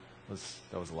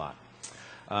That was a lot.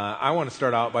 I want to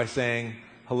start out by saying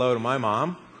hello to my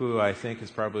mom, who I think is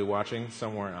probably watching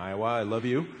somewhere in Iowa. I love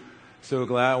you. So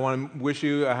glad. I want to wish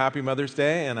you a happy Mother's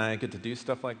Day, and I get to do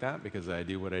stuff like that because I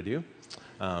do what I do.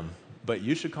 But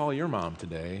you should call your mom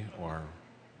today, or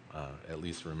at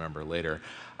least remember later.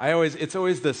 It's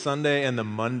always the Sunday and the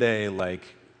Monday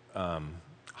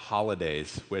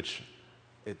holidays, which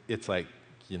it's like,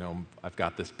 I've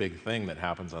got this big thing that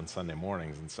happens on Sunday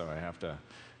mornings, and so I have to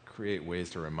create ways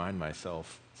to remind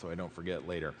myself so I don't forget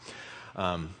later.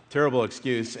 Terrible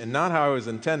excuse, and not how I was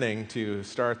intending to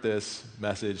start this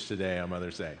message today on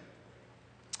Mother's Day.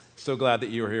 So glad that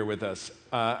you are here with us.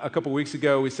 A couple weeks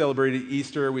ago, we celebrated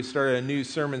Easter. We started a new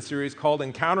sermon series called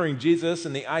Encountering Jesus,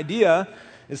 and the idea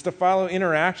is to follow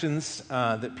interactions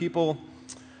that people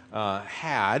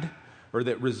had or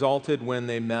that resulted when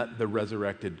they met the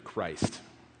resurrected Christ.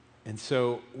 And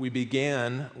so we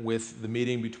began with the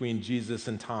meeting between Jesus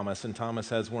and Thomas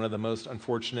has one of the most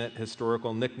unfortunate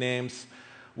historical nicknames.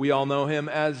 We all know him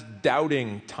as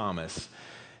Doubting Thomas.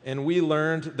 And we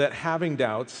learned that having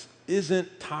doubts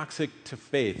isn't toxic to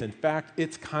faith. In fact,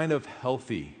 it's kind of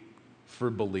healthy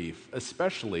for belief,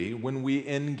 especially when we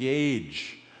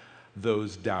engage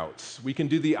those doubts. We can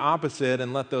do the opposite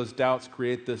and let those doubts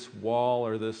create this wall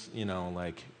or this, hey,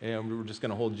 we're just going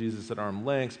to hold Jesus at arm's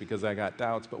length because I got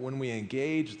doubts. But when we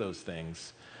engage those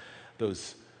things,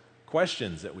 those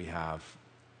questions that we have,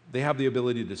 they have the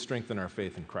ability to strengthen our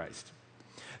faith in Christ.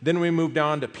 Then we moved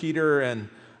on to Peter and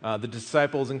the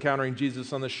disciples encountering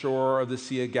Jesus on the shore of the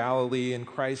Sea of Galilee, and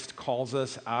Christ calls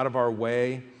us out of our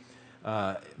way,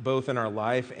 both in our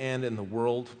life and in the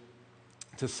world,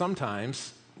 to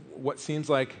sometimes what seems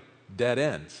like dead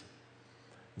ends.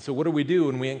 And so what do we do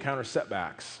when we encounter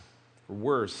setbacks? Or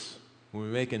worse,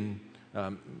 when we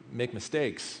make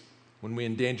mistakes, when we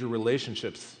endanger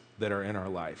relationships that are in our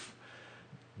life?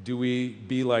 Do we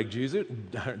be like Jesus?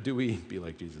 Do we be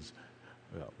like Jesus?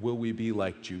 Will we be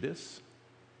like Judas?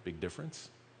 Big difference.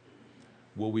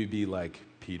 Will we be like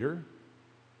Peter?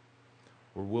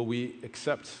 Or will we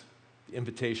accept the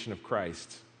invitation of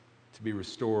Christ to be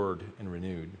restored and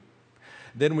renewed?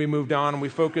 Then we moved on and we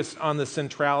focused on the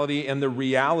centrality and the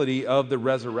reality of the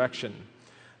resurrection.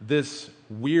 This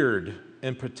weird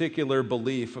and particular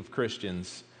belief of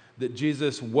Christians that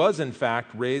Jesus was in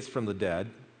fact raised from the dead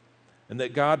and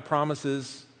that God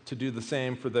promises to do the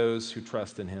same for those who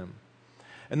trust in him.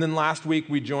 And then last week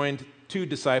we joined two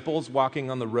disciples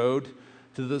walking on the road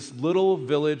to this little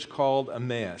village called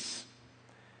Emmaus.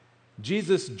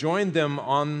 Jesus joined them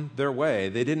on their way.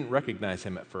 They didn't recognize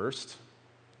him at first.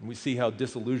 And we see how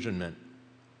disillusionment,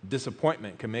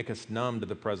 disappointment can make us numb to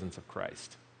the presence of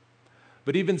Christ.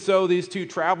 But even so, these two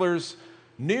travelers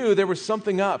knew there was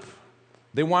something up.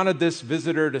 They wanted this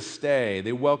visitor to stay.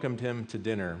 They welcomed him to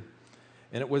dinner.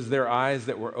 And it was their eyes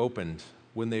that were opened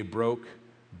when they broke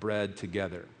bread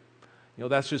together.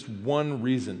 That's just one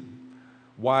reason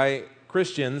why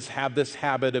Christians have this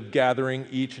habit of gathering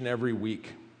each and every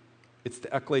week. It's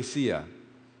the ecclesia,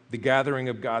 the gathering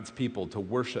of God's people to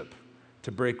worship,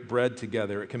 to break bread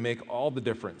together. It can make all the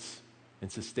difference in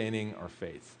sustaining our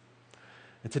faith.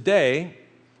 And today,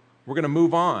 we're going to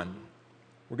move on.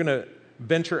 We're going to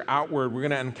venture outward. We're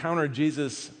going to encounter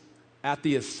Jesus at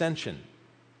the Ascension.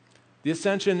 The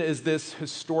Ascension is this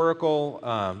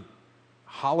historical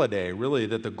holiday, really,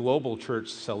 that the global church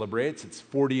celebrates. It's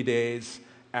 40 days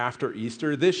after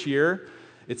Easter. This year,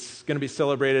 it's going to be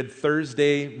celebrated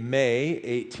Thursday, May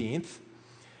 18th.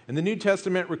 And the New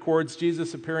Testament records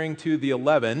Jesus appearing to the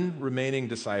 11 remaining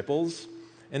disciples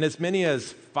and as many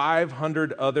as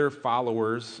 500 other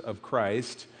followers of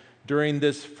Christ during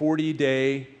this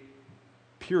 40-day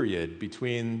period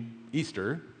between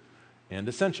Easter and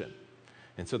Ascension.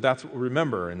 And so that's what we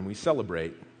remember and we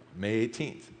celebrate May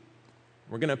 18th.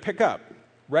 We're going to pick up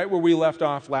right where we left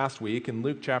off last week in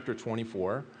Luke chapter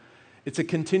 24. It's a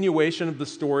continuation of the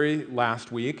story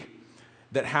last week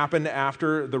that happened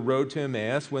after the road to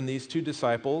Emmaus when these two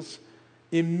disciples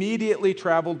immediately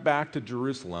traveled back to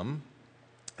Jerusalem.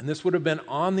 And this would have been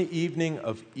on the evening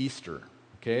of Easter.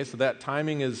 Okay, so that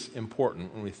timing is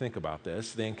important when we think about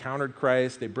this. They encountered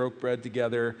Christ, they broke bread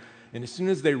together, and as soon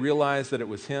as they realized that it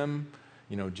was him,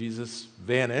 Jesus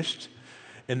vanished,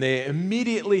 and they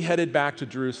immediately headed back to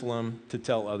Jerusalem to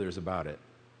tell others about it.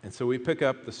 And so we pick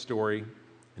up the story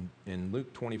in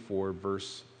Luke 24,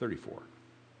 verse 34.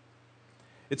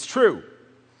 It's true.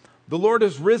 The Lord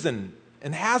has risen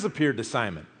and has appeared to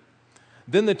Simon.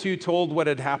 Then the two told what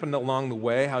had happened along the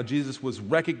way, how Jesus was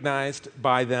recognized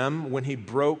by them when he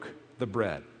broke the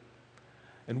bread.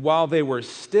 And while they were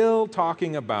still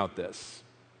talking about this,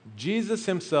 Jesus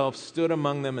himself stood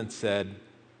among them and said,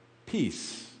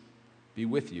 "Peace be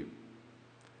with you."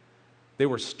 They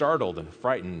were startled and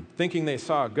frightened, thinking they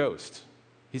saw a ghost.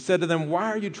 He said to them, "Why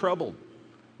are you troubled?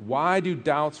 Why do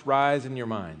doubts rise in your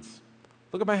minds?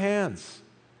 Look at my hands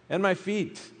and my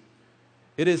feet.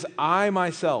 It is I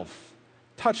myself.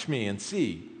 Touch me and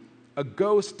see. A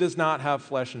ghost does not have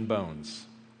flesh and bones,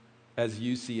 as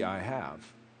you see I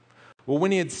have." Well,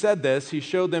 when he had said this, he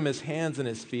showed them his hands and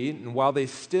his feet, and while they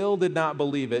still did not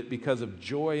believe it because of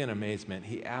joy and amazement,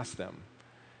 he asked them,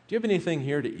 "Do you have anything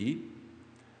here to eat?"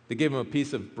 They gave him a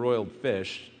piece of broiled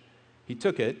fish. He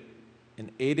took it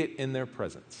and ate it in their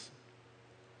presence.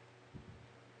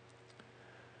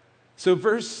 So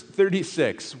verse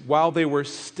 36, while they were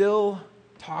still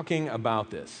talking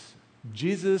about this,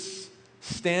 Jesus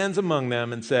stands among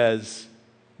them and says,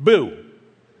 "Boo!"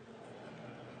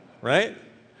 Right?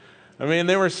 I mean,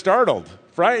 they were startled,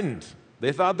 frightened.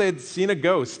 They thought they'd seen a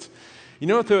ghost. You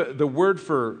know what the word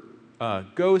for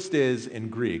ghost is in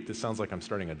Greek? This sounds like I'm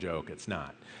starting a joke. It's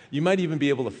not. You might even be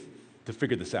able to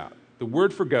figure this out. The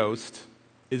word for ghost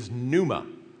is pneuma.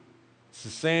 It's the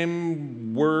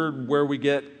same word where we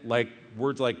get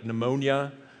words like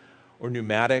pneumonia or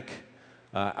pneumatic.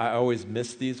 I always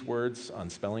miss these words on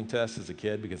spelling tests as a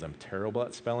kid because I'm terrible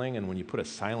at spelling, and when you put a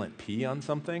silent P on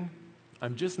something,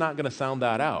 I'm just not going to sound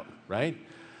that out, right?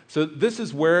 So this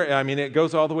is where, it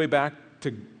goes all the way back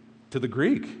to the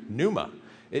Greek, pneuma.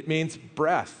 It means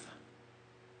breath,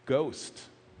 ghost,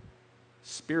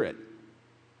 spirit.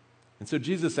 And so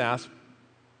Jesus asked,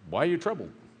 "Why are you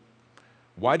troubled?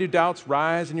 Why do doubts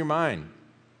rise in your mind?"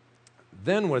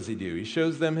 Then what does he do? He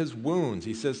shows them his wounds.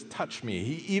 He says, "Touch me."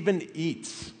 He even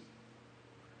eats.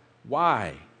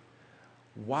 Why?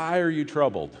 Why are you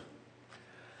troubled?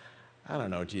 I don't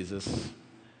know, Jesus.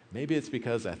 Maybe it's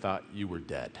because I thought you were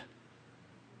dead.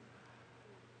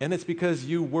 And it's because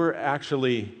you were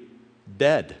actually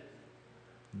dead.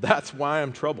 That's why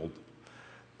I'm troubled.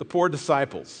 The poor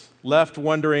disciples left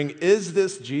wondering, is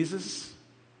this Jesus?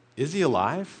 Is he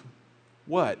alive?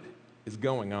 What is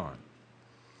going on?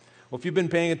 Well, if you've been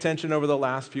paying attention over the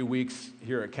last few weeks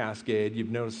here at Cascade, you've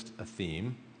noticed a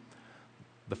theme.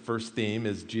 The first theme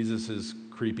is Jesus'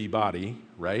 creepy body,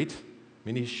 right?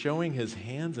 He's showing his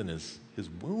hands and his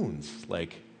wounds.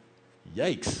 Like,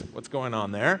 yikes, what's going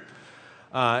on there?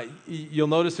 You'll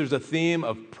notice there's a theme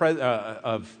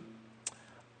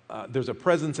there's a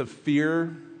presence of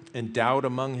fear and doubt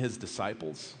among his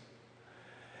disciples.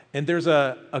 And there's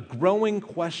a growing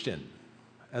question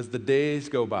as the days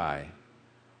go by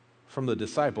from the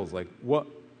disciples, like, what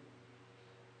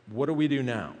do we do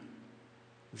now?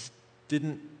 This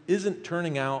isn't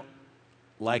turning out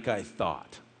like I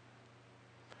thought.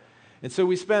 And so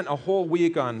we spent a whole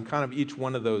week on kind of each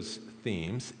one of those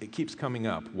themes. It keeps coming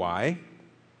up. Why?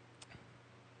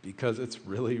 Because it's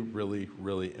really, really,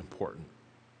 really important.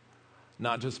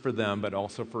 Not just for them, but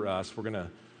also for us. We're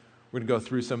gonna go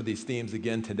through some of these themes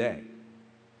again today.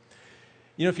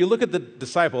 If you look at the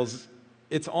disciples,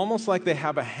 it's almost like they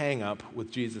have a hang-up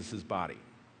with Jesus' body.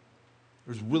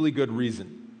 There's really good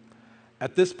reason.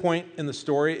 At this point in the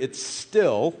story, it's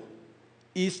still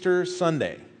Easter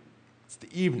Sunday. It's the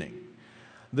evening.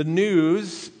 The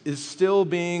news is still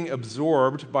being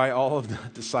absorbed by all of the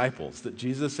disciples that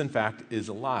Jesus, in fact, is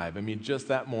alive. Just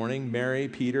that morning, Mary,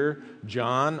 Peter,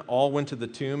 John all went to the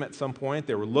tomb at some point.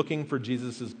 They were looking for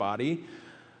Jesus' body,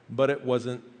 but it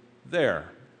wasn't there.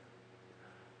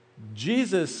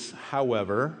 Jesus,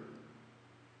 however,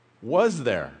 was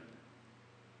there.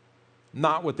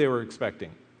 Not what they were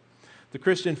expecting. The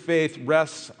Christian faith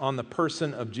rests on the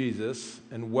person of Jesus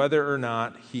and whether or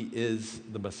not he is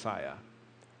the Messiah.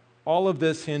 All of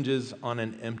this hinges on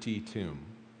an empty tomb,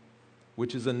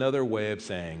 which is another way of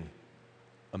saying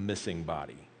a missing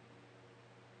body.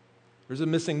 There's a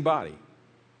missing body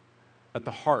at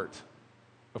the heart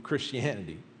of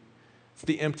Christianity. It's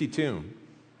the empty tomb.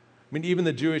 Even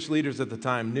the Jewish leaders at the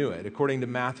time knew it. According to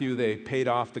Matthew, they paid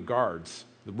off the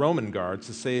Roman guards,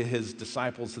 to say his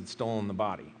disciples had stolen the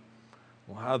body.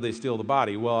 Well, how did they steal the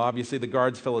body? Well, obviously the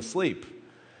guards fell asleep.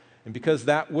 And because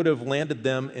that would have landed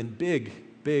them in big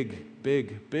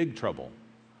trouble,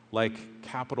 like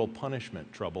capital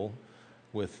punishment trouble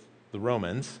with the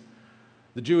Romans,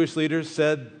 the Jewish leaders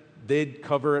said they'd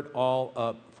cover it all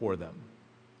up for them.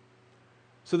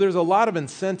 So there's a lot of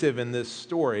incentive in this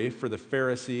story for the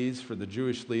Pharisees, for the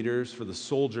Jewish leaders, for the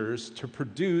soldiers to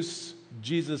produce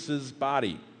Jesus'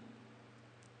 body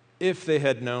if they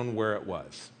had known where it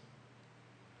was.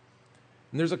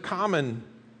 And there's a common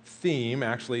theme,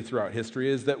 actually, throughout history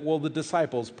is that, the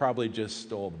disciples probably just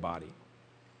stole the body.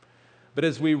 But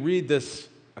as we read this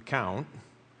account,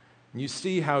 and you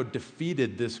see how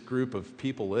defeated this group of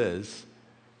people is,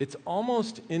 it's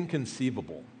almost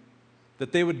inconceivable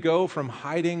that they would go from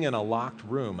hiding in a locked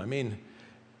room. I mean,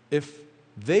 if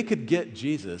they could get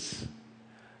Jesus,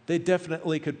 they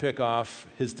definitely could pick off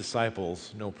his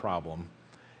disciples, no problem.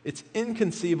 It's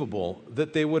inconceivable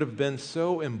that they would have been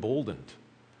so emboldened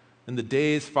in the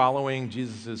days following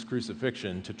Jesus'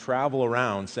 crucifixion to travel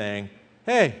around saying,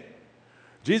 hey,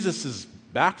 Jesus is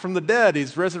back from the dead,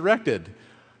 he's resurrected,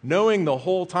 knowing the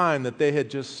whole time that they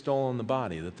had just stolen the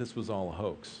body, that this was all a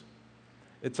hoax.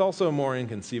 It's also more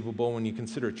inconceivable when you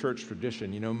consider church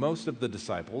tradition. You know, most of the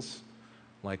disciples,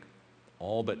 like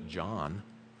all but John,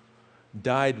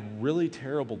 died really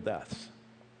terrible deaths.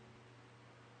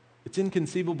 It's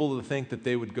inconceivable to think that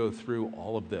they would go through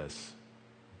all of this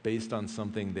based on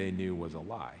something they knew was a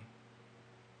lie.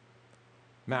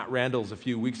 Matt Randalls a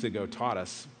few weeks ago taught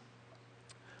us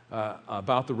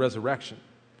about the resurrection.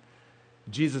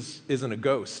 Jesus isn't a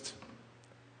ghost.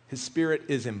 His spirit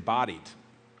is embodied.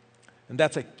 And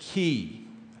that's a key,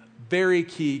 very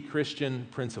key Christian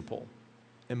principle,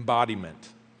 embodiment.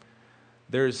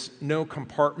 There's no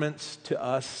compartments to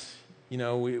us. You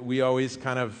know, we always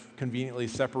kind of conveniently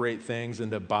separate things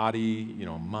into body, you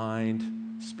know,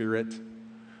 mind, spirit.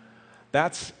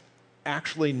 That's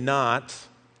actually not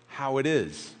how it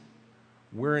is.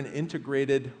 We're an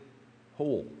integrated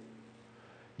whole.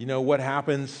 You know, what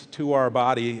happens to our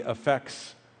body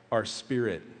affects our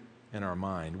spirit and our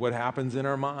mind. What happens in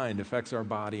our mind affects our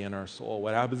body and our soul.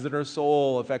 What happens in our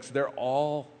soul affects, they're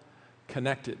all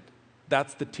connected.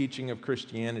 That's the teaching of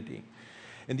Christianity.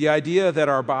 And the idea that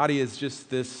our body is just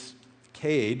this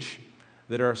cage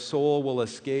that our soul will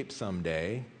escape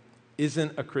someday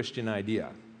isn't a Christian idea,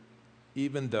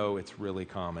 even though it's really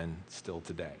common still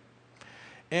today.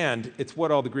 And it's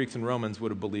what all the Greeks and Romans would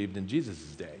have believed in Jesus'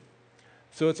 day.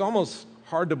 So it's almost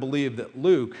hard to believe that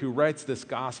Luke, who writes this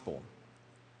gospel,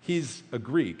 he's a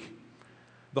Greek.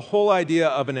 The whole idea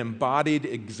of an embodied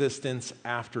existence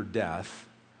after death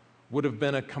would have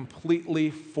been a completely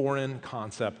foreign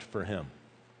concept for him.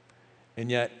 And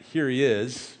yet, here he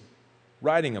is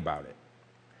writing about it.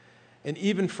 And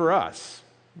even for us,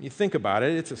 you think about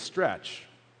it, it's a stretch.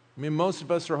 I mean, most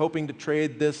of us are hoping to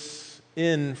trade this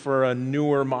in for a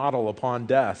newer model upon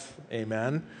death.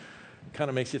 Amen? Kind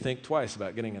of makes you think twice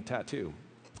about getting a tattoo.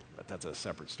 But that's a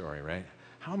separate story, right?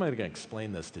 How am I going to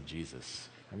explain this to Jesus?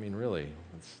 I mean, really,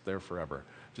 it's there forever.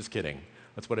 Just kidding.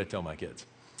 That's what I tell my kids.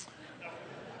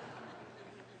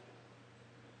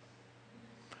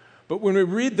 But when we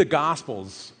read the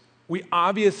Gospels, we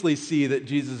obviously see that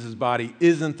Jesus' body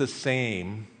isn't the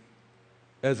same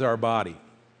as our body.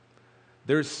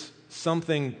 There's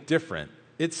something different.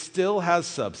 It still has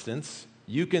substance.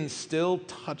 You can still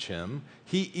touch him.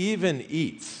 He even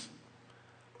eats.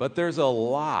 But there's a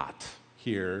lot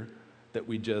here that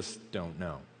we just don't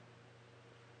know.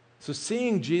 So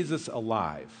seeing Jesus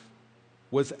alive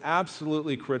was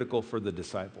absolutely critical for the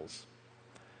disciples.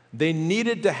 They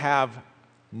needed to have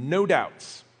no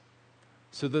doubts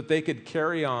so that they could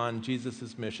carry on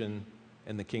Jesus' mission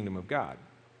in the kingdom of God.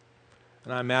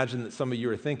 And I imagine that some of you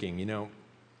are thinking, you know,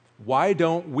 why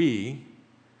don't we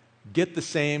get the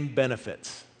same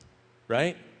benefits,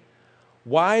 right?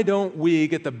 Why don't we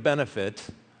get the benefit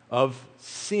of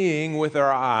seeing with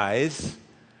our eyes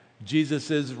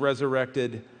Jesus'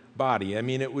 resurrected body? I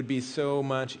mean, it would be so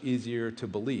much easier to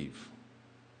believe.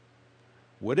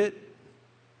 Would it?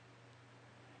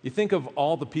 You think of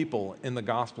all the people in the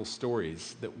gospel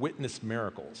stories that witnessed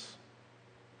miracles,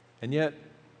 and yet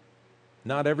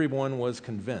not everyone was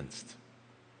convinced.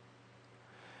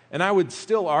 And I would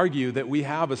still argue that we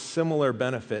have a similar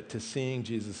benefit to seeing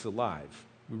Jesus alive.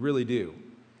 We really do.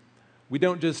 We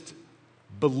don't just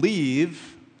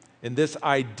believe in this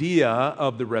idea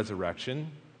of the resurrection.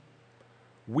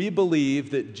 We believe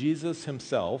that Jesus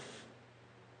himself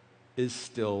is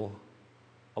still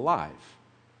alive.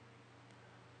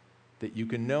 That you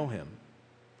can know him,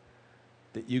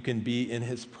 that you can be in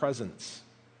his presence.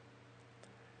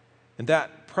 And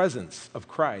that presence of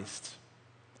Christ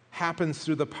happens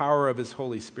through the power of his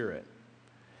Holy Spirit.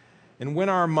 And when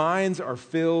our minds are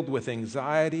filled with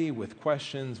anxiety, with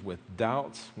questions, with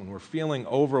doubts, when we're feeling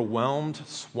overwhelmed,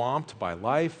 swamped by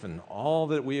life and all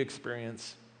that we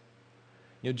experience,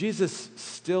 you know, Jesus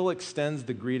still extends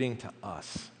the greeting to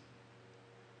us.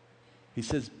 He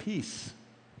says, peace.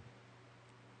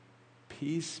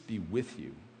 Peace be with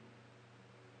you.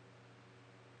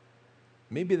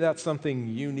 Maybe that's something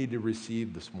you need to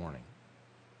receive this morning.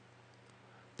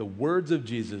 The words of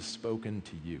Jesus spoken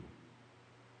to you.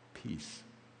 Peace.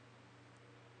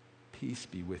 Peace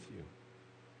be with you.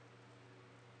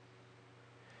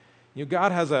 You know,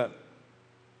 God has a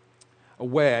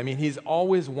way. I mean, he's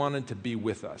always wanted to be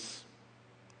with us,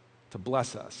 to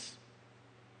bless us.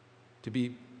 to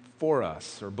be for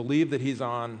us, or believe that he's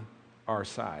on our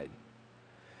side.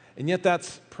 And yet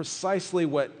that's precisely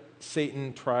what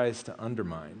Satan tries to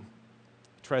undermine.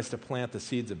 He tries to plant the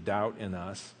seeds of doubt in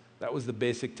us. That was the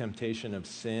basic temptation of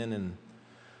sin and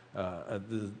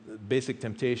the basic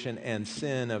temptation and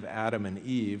sin of Adam and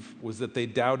Eve was that they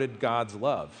doubted God's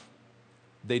love.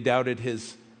 They doubted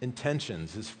his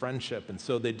intentions, his friendship, and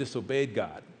so they disobeyed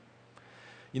God.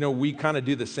 You know, we kind of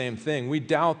do the same thing. We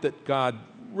doubt that God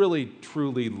really,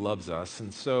 truly loves us,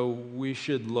 and so we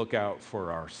should look out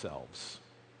for ourselves.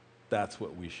 That's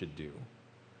what we should do.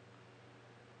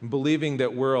 Believing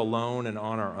that we're alone and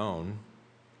on our own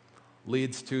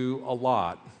leads to a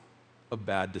lot of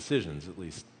bad decisions, at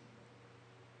least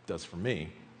does for me.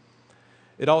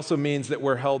 It also means that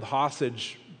we're held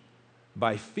hostage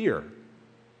by fear.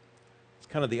 It's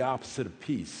kind of the opposite of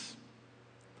peace.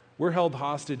 We're held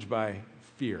hostage by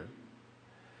fear.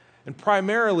 And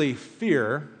primarily,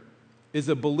 fear is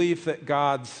a belief that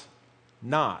God's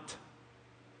not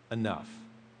enough.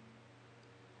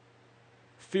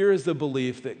 Fear is the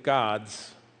belief that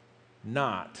God's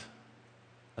not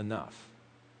enough.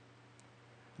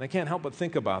 And I can't help but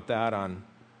think about that on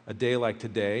a day like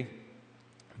today,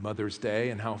 Mother's Day,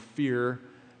 and how fear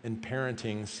and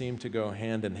parenting seem to go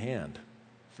hand in hand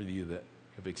for you that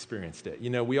have experienced it.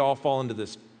 You know, we all fall into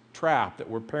this trap that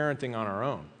we're parenting on our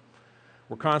own.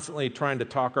 We're constantly trying to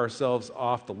talk ourselves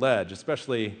off the ledge,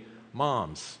 especially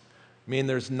moms. I mean,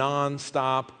 there's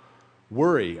nonstop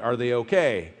worry. Are they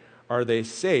okay? Are they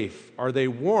safe? Are they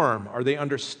warm? Are they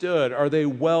understood? Are they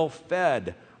well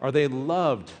fed? Are they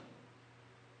loved?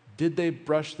 Did they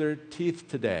brush their teeth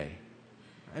today?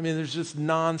 I mean, there's just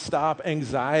nonstop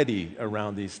anxiety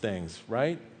around these things,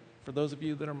 right? For those of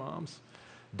you that are moms.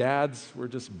 Dads, we're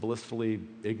just blissfully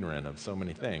ignorant of so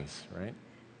many things, right?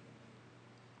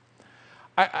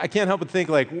 I can't help but think,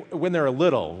 like, when they're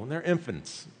little, when they're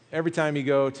infants, every time you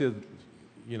go to,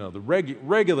 you know, the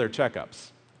regular checkups,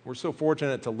 we're so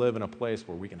fortunate to live in a place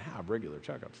where we can have regular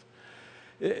checkups.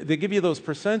 They give you those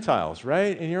percentiles,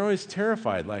 right? And you're always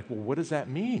terrified, like, well, what does that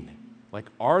mean? Like,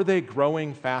 are they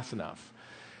growing fast enough?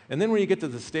 And then when you get to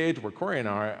the stage where Corey and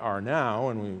I are now,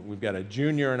 and we've got a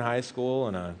junior in high school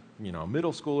and a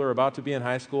middle schooler about to be in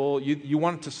high school, you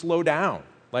want it to slow down.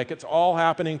 Like, it's all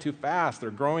happening too fast. They're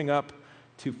growing up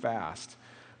too fast.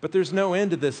 But there's no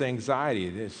end to this anxiety.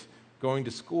 There's going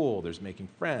to school, there's making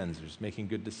friends, there's making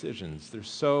good decisions. There's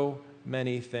so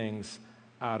many things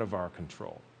out of our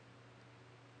control.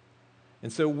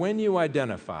 And so when you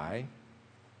identify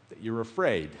that you're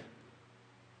afraid,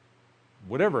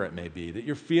 whatever it may be, that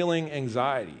you're feeling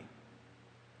anxiety,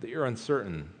 that you're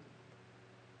uncertain,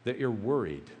 that you're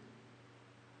worried,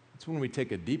 it's when we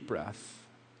take a deep breath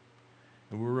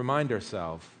and we remind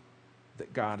ourselves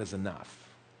that God is enough.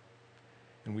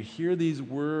 And we hear these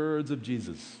words of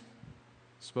Jesus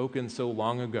spoken so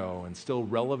long ago and still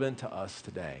relevant to us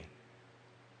today.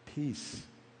 Peace.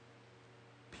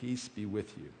 Peace be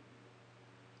with you.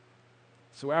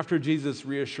 So after Jesus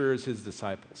reassures his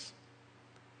disciples,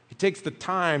 he takes the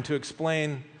time to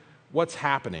explain what's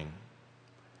happening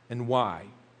and why.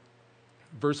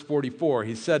 Verse 44,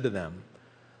 he said to them,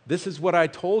 "This is what I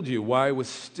told you while I was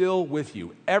still with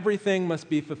you. Everything must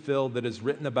be fulfilled that is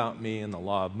written about me in the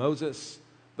law of Moses,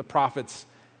 the prophets,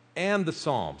 and the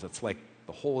Psalms." That's like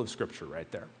the whole of Scripture right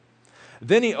there.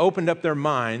 Then he opened up their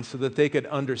minds so that they could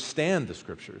understand the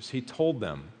Scriptures. He told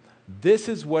them, "This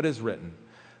is what is written.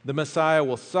 The Messiah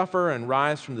will suffer and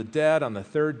rise from the dead on the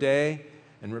third day,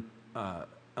 and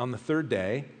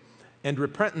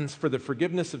repentance for the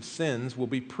forgiveness of sins will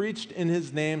be preached in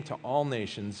his name to all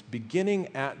nations, beginning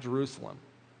at Jerusalem.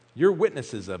 You're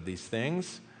witnesses of these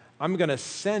things. I'm going to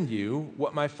send you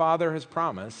what my Father has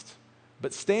promised,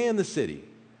 but stay in the city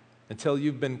until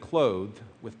you've been clothed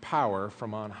with power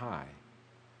from on high."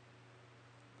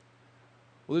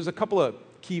 Well, there's a couple of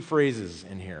key phrases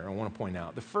in here I want to point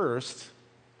out. The first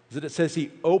is that it says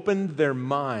he opened their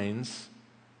minds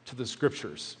to the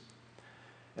Scriptures.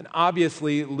 And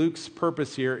obviously, Luke's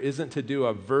purpose here isn't to do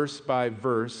a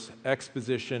verse-by-verse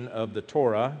exposition of the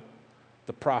Torah,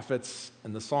 the prophets,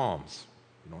 and the Psalms.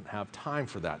 We don't have time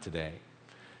for that today.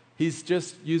 He's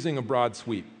just using a broad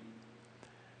sweep.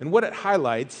 And what it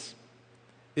highlights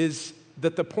is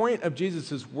that the point of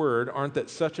Jesus' word aren't that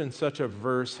such and such a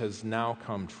verse has now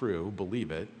come true, believe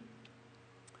it.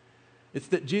 It's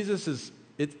that Jesus is,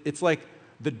 it's like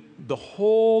the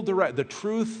whole the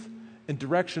truth and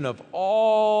direction of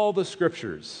all the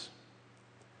Scriptures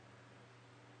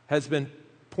has been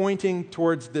pointing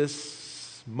towards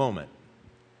this moment.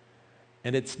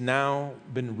 And it's now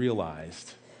been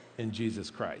realized in Jesus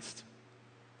Christ.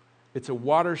 It's a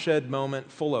watershed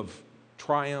moment full of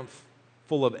triumph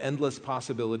full of endless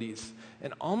possibilities.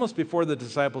 And almost before the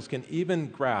disciples can even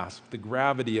grasp the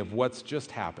gravity of what's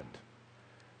just happened,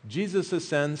 Jesus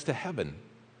ascends to heaven,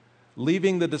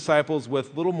 leaving the disciples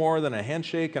with little more than a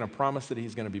handshake and a promise that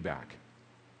he's going to be back.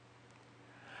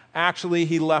 Actually,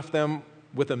 he left them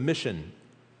with a mission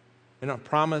and a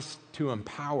promise to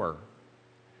empower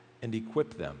and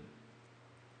equip them.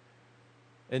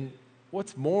 And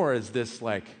what's more is this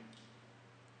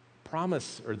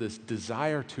promise or this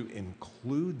desire to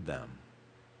include them.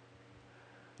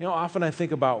 Often I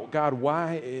think about, God,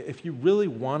 why, if you really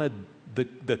wanted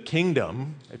the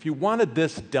kingdom, if you wanted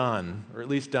this done, or at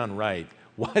least done right,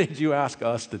 why did you ask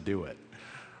us to do it,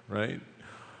 right?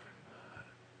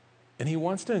 And he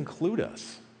wants to include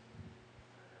us.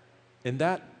 And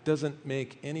that doesn't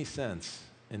make any sense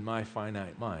in my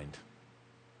finite mind.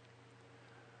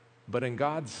 But in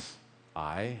God's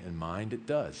eye and mind, it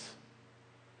does.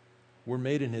 We're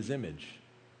made in his image.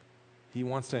 He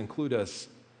wants to include us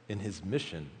in his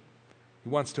mission. He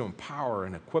wants to empower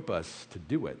and equip us to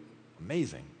do it.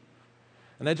 Amazing.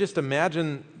 And I just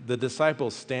imagine the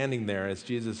disciples standing there as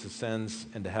Jesus ascends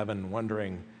into heaven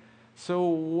wondering, so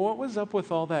what was up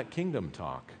with all that kingdom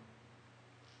talk?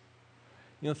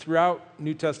 Throughout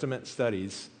New Testament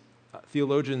studies,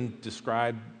 theologians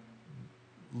describe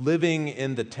living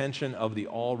in the tension of the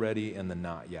already and the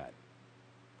not yet.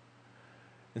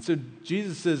 And so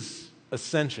Jesus'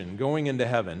 ascension, going into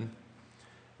heaven,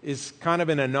 is kind of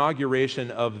an inauguration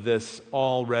of this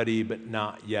already but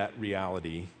not yet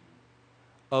reality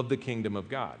of the kingdom of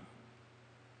God.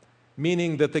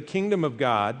 Meaning that the kingdom of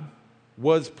God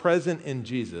was present in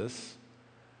Jesus,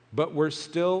 but we're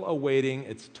still awaiting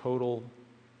its total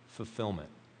fulfillment.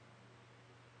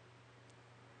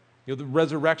 The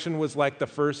resurrection was like the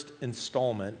first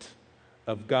installment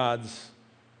of God's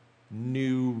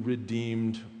new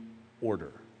redeemed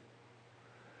order.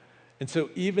 And so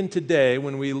even today,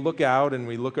 when we look out and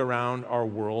we look around our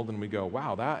world and we go,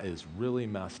 wow, that is really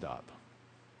messed up.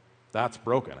 That's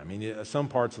broken. I mean, some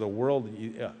parts of the world,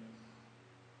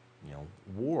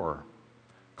 war,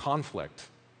 conflict,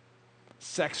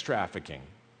 sex trafficking,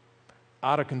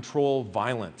 out of control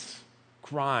violence,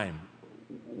 crime,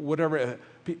 whatever,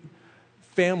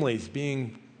 families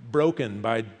being broken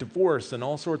by divorce and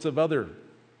all sorts of other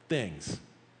things.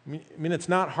 I mean, it's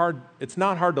not hard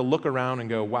to look around and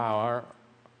go, wow,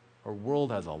 our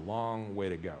world has a long way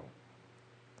to go.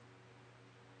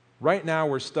 Right now,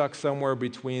 we're stuck somewhere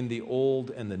between the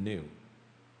old and the new.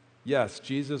 Yes,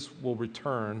 Jesus will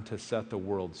return to set the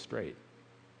world straight.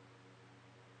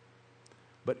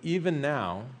 But even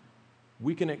now,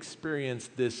 we can experience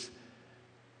this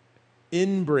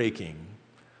inbreaking.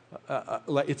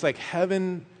 It's like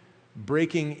heaven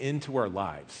breaking into our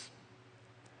lives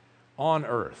on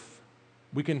earth.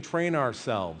 We can train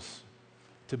ourselves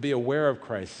to be aware of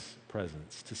Christ's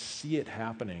presence, to see it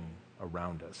happening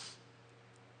around us.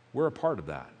 We're a part of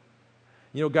that.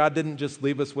 God didn't just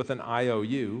leave us with an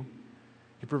IOU.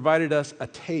 He provided us a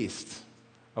taste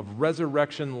of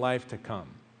resurrection life to come.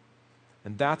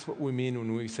 And that's what we mean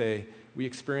when we say we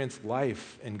experience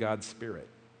life in God's Spirit.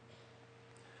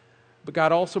 But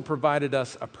God also provided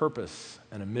us a purpose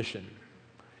and a mission.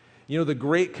 The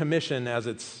Great Commission, as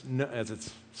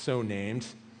it's so named,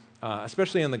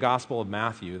 especially in the Gospel of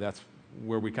Matthew, that's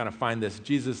where we kind of find this.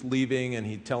 Jesus leaving and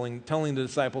he telling the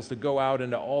disciples to go out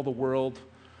into all the world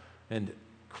and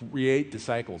create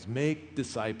disciples, make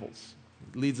disciples.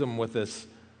 He leads them with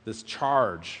this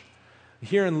charge.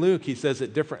 Here in Luke, he says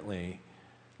it differently.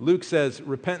 Luke says,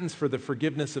 repentance for the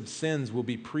forgiveness of sins will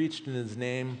be preached in his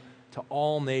name to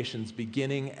all nations,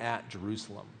 beginning at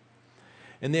Jerusalem.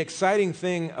 And the exciting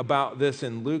thing about this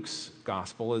in Luke's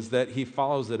gospel is that he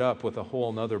follows it up with a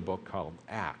whole other book called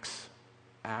Acts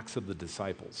of the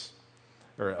disciples,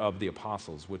 or of the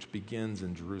apostles, which begins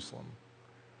in Jerusalem.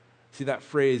 See, that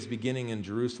phrase, beginning in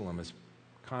Jerusalem, is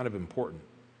kind of important.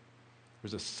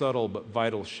 There's a subtle but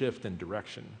vital shift in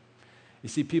direction. You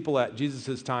see, people at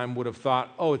Jesus' time would have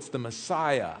thought, oh, it's the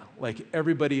Messiah. Like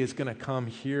everybody is going to come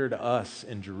here to us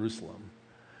in Jerusalem.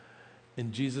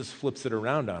 And Jesus flips it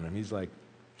around on him. He's like,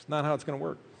 it's not how it's going to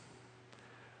work.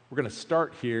 We're going to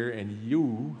start here and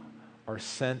you are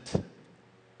sent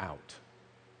out.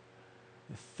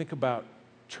 Think about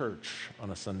church on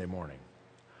a Sunday morning.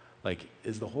 Like,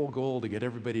 is the whole goal to get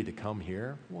everybody to come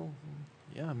here? Well,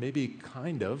 yeah, maybe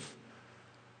kind of,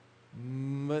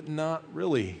 but not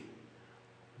really.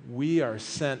 We are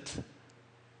sent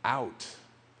out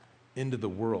into the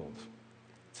world.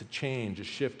 It's a change, a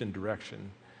shift in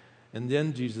direction. And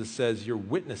then Jesus says, you're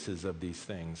witnesses of these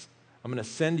things. I'm going to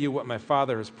send you what my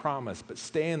Father has promised, but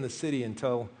stay in the city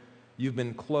until you've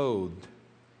been clothed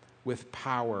with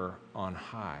power on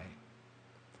high.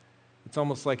 It's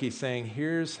almost like he's saying,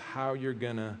 here's how you're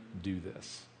going to do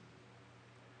this.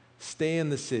 Stay in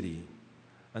the city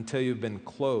until you've been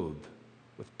clothed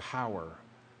with power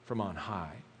from on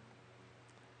high.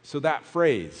 So that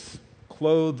phrase,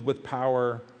 clothed with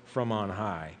power from on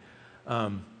high,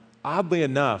 oddly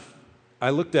enough,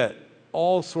 I looked at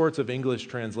all sorts of English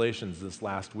translations this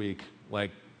last week,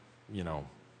 like,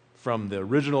 from the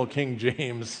original King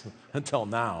James until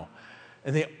now.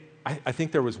 And I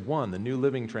think there was one, the New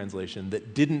Living Translation,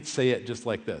 that didn't say it just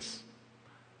like this.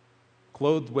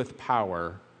 Clothed with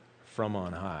power from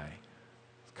on high.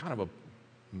 It's kind of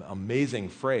an amazing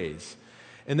phrase.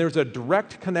 And there's a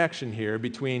direct connection here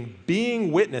between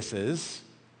being witnesses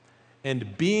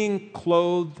and being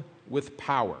clothed with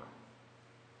power.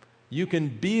 You can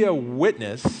be a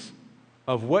witness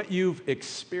of what you've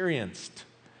experienced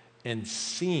and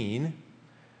seen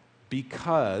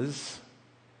because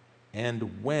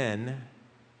and when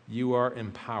you are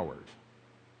empowered.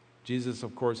 Jesus,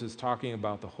 of course, is talking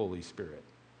about the Holy Spirit.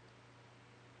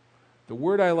 The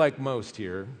word I like most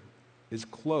here is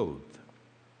clothed.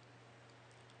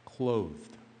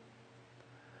 Clothed.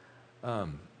 I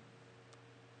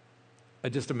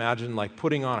just imagine like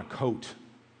putting on a coat.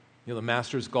 The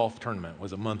Masters golf tournament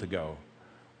was a month ago.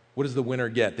 What does the winner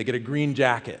get? They get a green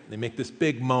jacket. They make this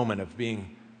big moment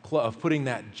of putting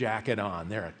that jacket on.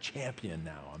 They're a champion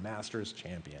now, a Masters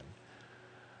champion.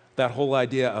 That whole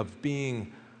idea of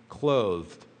being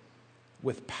clothed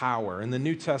with power. In the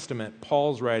New Testament,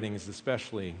 Paul's writings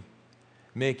especially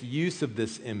make use of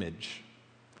this image.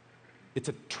 It's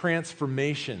a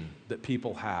transformation that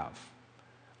people have,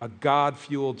 a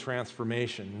God-fueled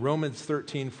transformation. Romans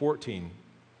 13:14.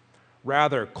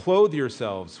 Rather, clothe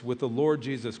yourselves with the Lord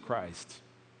Jesus Christ.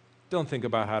 Don't think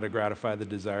about how to gratify the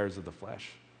desires of the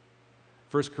flesh.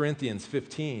 1 Corinthians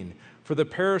 15, for the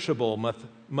perishable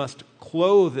must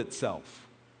clothe itself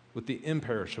with the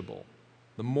imperishable,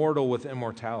 the mortal with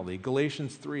immortality.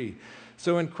 Galatians 3,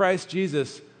 so in Christ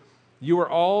Jesus, you are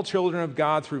all children of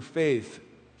God through faith.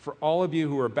 For all of you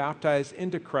who are baptized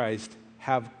into Christ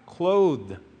have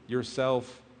clothed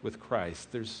yourself with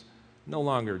Christ. There's no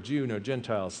longer Jew, no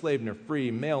Gentile, slave nor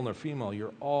free, male nor female.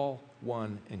 You're all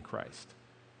one in Christ.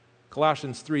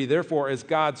 Colossians 3, therefore, as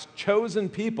God's chosen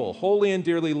people, holy and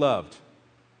dearly loved,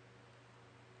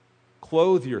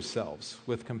 clothe yourselves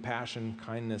with compassion,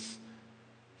 kindness,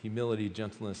 humility,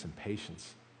 gentleness, and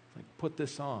patience. Like, put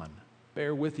this on.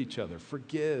 Bear with each other.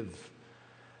 Forgive.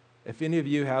 If any of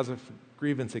you has a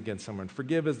grievance against someone,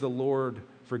 forgive as the Lord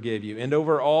forgave you. And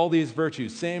over all these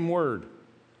virtues, same word,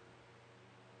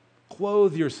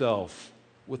 clothe yourself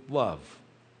with love.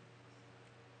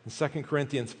 In 2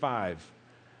 Corinthians 5,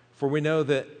 for we know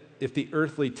that if the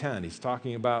earthly tent, he's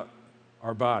talking about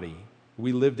our body,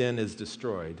 we lived in is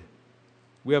destroyed,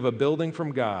 we have a building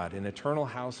from God, an eternal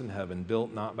house in heaven,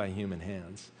 built not by human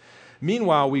hands.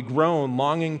 Meanwhile, we groan,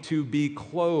 longing to be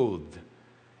clothed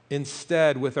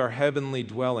instead with our heavenly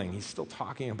dwelling. He's still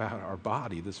talking about our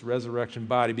body, this resurrection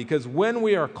body, because when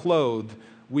we are clothed,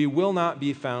 we will not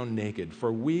be found naked.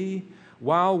 For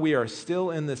while we are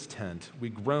still in this tent, we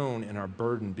groan in our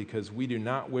burden because we do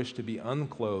not wish to be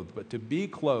unclothed, but to be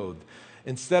clothed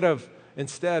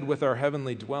instead with our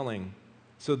heavenly dwelling.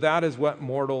 So that what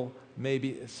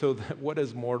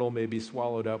is mortal may be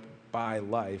swallowed up by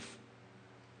life.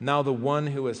 Now the one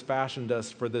who has fashioned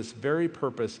us for this very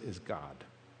purpose is God,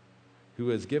 who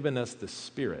has given us the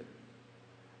Spirit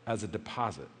as a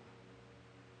deposit,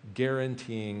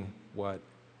 guaranteeing what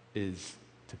is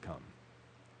to come.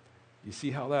 You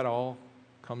see how that all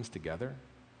comes together?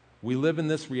 We live in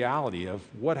this reality of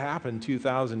what happened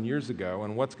 2,000 years ago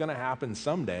and what's going to happen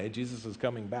someday. Jesus is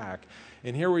coming back.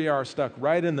 And here we are stuck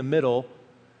right in the middle,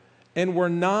 and we're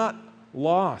not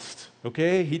lost,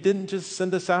 okay? He didn't just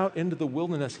send us out into the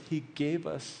wilderness. He gave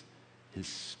us His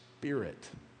Spirit.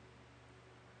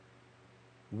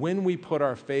 When we put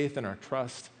our faith and our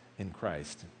trust in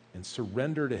Christ and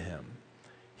surrender to Him,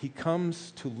 He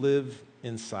comes to live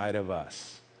inside of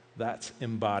us. That's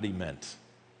embodiment.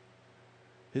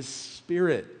 His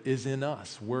Spirit is in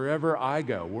us. Wherever I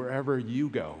go, wherever you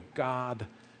go, God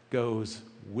goes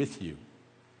with you.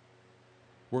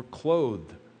 We're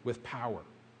clothed with power.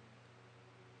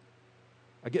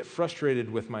 I get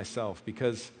frustrated with myself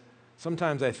because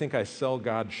sometimes I think I sell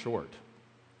God short.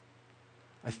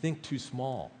 I think too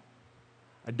small.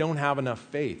 I don't have enough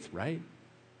faith, right?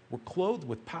 We're clothed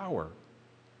with power.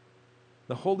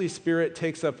 The Holy Spirit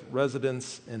takes up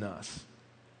residence in us.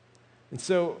 And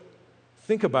so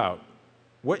think about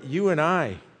what you and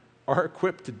I are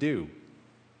equipped to do.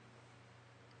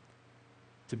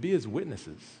 To be His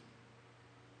witnesses.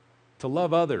 to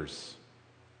love others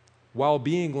while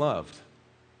being loved.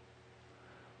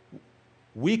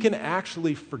 We can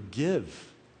actually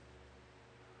forgive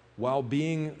while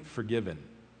being forgiven.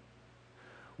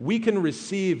 We can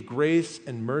receive grace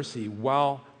and mercy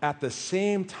while at the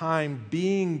same time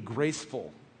being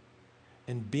graceful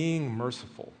and being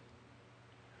merciful.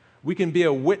 We can be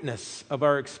a witness of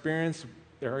our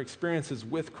experiences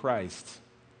with Christ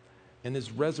and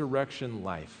his resurrection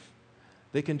life.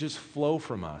 They can just flow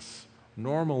from us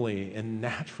normally and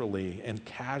naturally and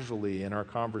casually in our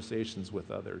conversations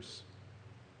with others.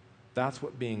 That's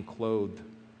what being clothed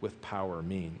with power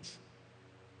means.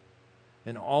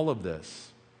 And all of this,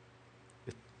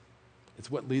 it's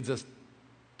what leads us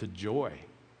to joy.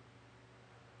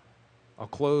 I'll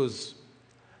close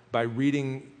by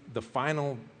reading the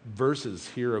final verses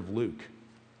here of Luke,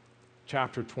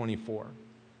 chapter 24.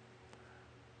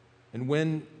 And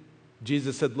when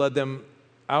Jesus had led them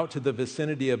out to the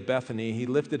vicinity of Bethany, he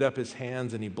lifted up his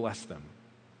hands and he blessed them.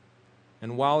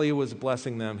 And while he was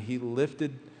blessing them, he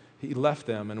left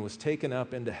them and was taken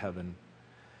up into heaven.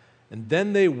 And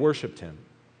then they worshiped him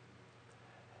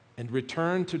and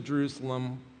returned to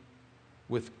Jerusalem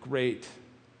with great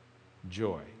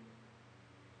joy.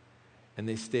 And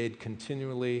they stayed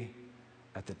continually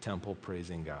at the temple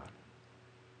praising God.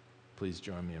 Please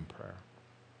join me in prayer.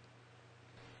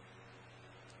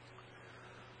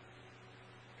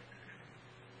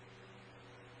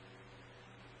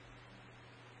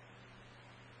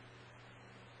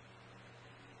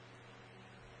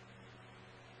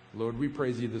 Lord, we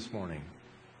praise you this morning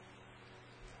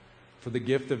for the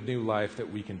gift of new life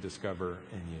that we can discover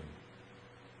in you.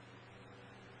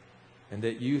 And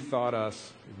that you thought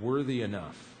us worthy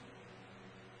enough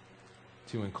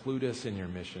to include us in your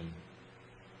mission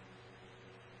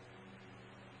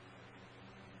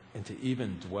and to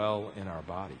even dwell in our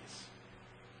bodies.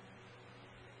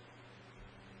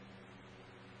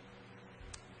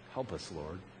 Help us,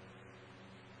 Lord.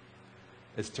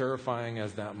 As terrifying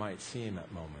as that might seem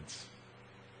at moments,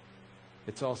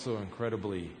 it's also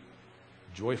incredibly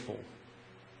joyful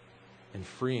and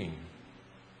freeing,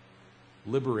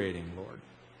 liberating, Lord.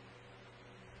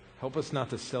 Help us not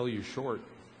to sell you short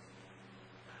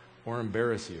or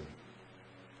embarrass you.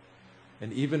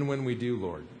 And even when we do,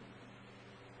 Lord,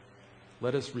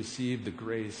 let us receive the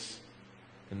grace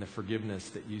and the forgiveness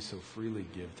that you so freely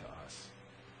give to us.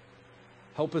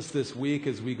 Help us this week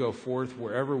as we go forth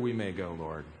wherever we may go,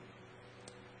 Lord,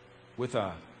 with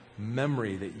a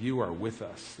memory that you are with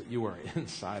us, that you are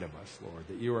inside of us, Lord,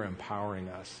 that you are empowering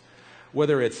us.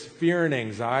 Whether it's fear and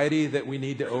anxiety that we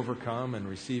need to overcome and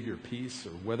receive your peace,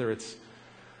 or whether it's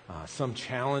some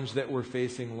challenge that we're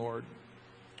facing, Lord,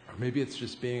 or maybe it's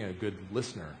just being a good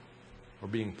listener or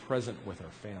being present with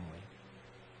our family.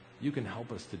 You can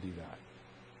help us to do that.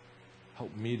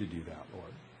 Help me to do that,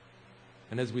 Lord.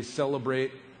 And as we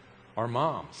celebrate our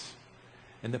moms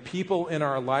and the people in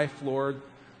our life, Lord,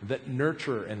 that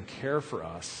nurture and care for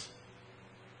us,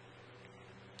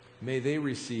 may they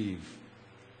receive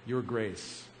your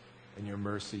grace and your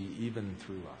mercy even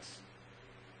through us.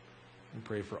 And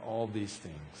pray for all these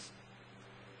things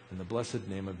in the blessed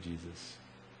name of Jesus.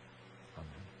 Amen.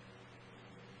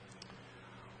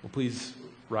 Well, please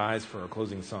rise for our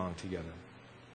closing song together.